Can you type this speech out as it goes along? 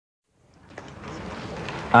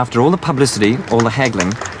After all the publicity, all the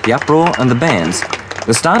haggling, the uproar and the bans,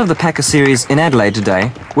 the start of the Packer series in Adelaide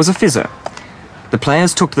today was a fizzer. The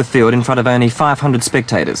players took to the field in front of only 500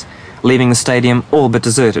 spectators, leaving the stadium all but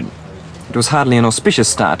deserted. It was hardly an auspicious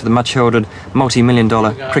start to the much-heralded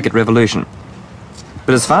multi-million-dollar cricket revolution.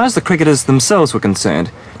 But as far as the cricketers themselves were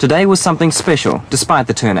concerned, today was something special, despite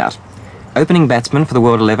the turnout. Opening batsman for the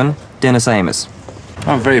World 11, Dennis Amos.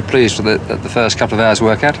 I'm very pleased with the first couple of hours'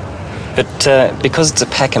 workout. But because it's a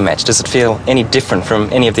Packer match, does it feel any different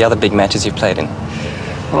from any of the other big matches you've played in?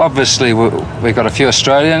 Well, obviously we've got a few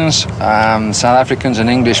Australians, South Africans and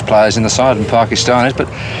English players in the side and Pakistanis, but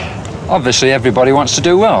obviously everybody wants to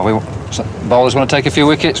do well. Bowlers want to take a few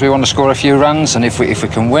wickets, we want to score a few runs, and if we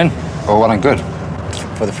can win, all well and good.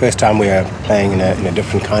 For the first time we are playing in a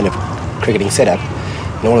different kind of cricketing setup,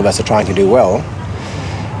 and all of us are trying to do well.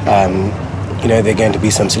 You know, there are going to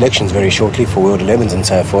be some selections very shortly for World 11s and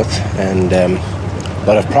so forth, and a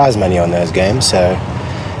lot of prize money on those games, so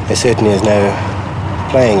there certainly is no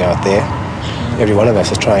playing out there. Every one of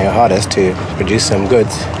us is trying our hardest to produce some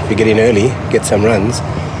goods. If we get in early, get some runs,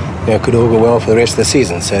 you know, it could all go well for the rest of the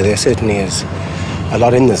season. So there certainly is a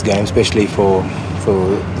lot in this game, especially for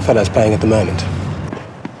the fellows playing at the moment.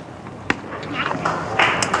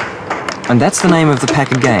 And that's the name of the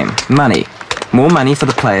Packer game, money. More money for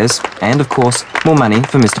the players, and of course, more money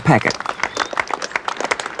for Mr. Packer.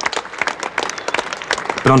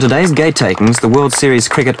 But on today's gate takings, the World Series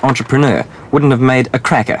cricket entrepreneur wouldn't have made a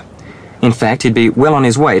cracker. In fact, he'd be well on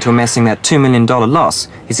his way to amassing that $2 million loss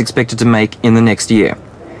he's expected to make in the next year.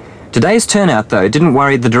 Today's turnout, though, didn't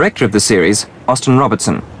worry the director of the series, Austin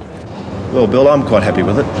Robertson. Well, Bill, I'm quite happy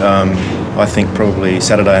with it. I think probably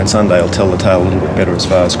Saturday and Sunday will tell the tale a little bit better as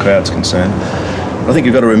far as crowd's concerned. I think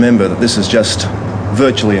you've got to remember that this is just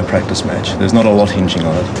virtually a practice match. There's not a lot hinging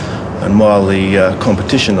on it. And while the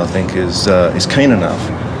competition, I think, is keen enough,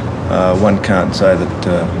 one can't say that,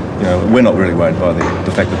 you know, we're not really worried by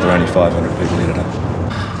the fact that there are only 500 people here today.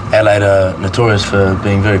 Adelaide are notorious for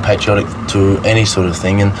being very patriotic to any sort of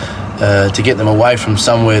thing, and to get them away from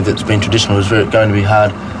somewhere that's been traditional is going to be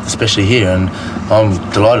hard, especially here. And I'm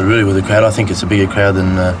delighted really with the crowd. I think it's a bigger crowd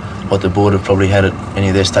than what the board have probably had at any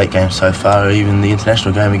of their state games so far, or even the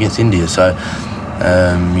international game against India. So,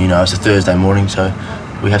 you know, it's a Thursday morning, so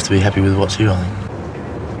we have to be happy with what's here, I think.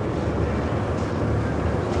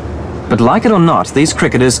 But like it or not, these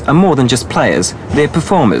cricketers are more than just players, they're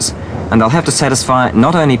performers, and they'll have to satisfy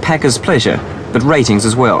not only Packer's pleasure, but ratings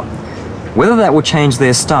as well. Whether that will change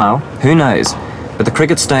their style, who knows, but the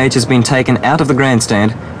cricket stage has been taken out of the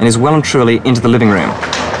grandstand and is well and truly into the living room.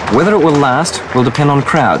 Whether it will last will depend on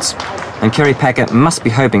crowds, and Kerry Packer must be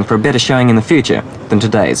hoping for a better showing in the future than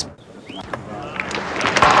today's.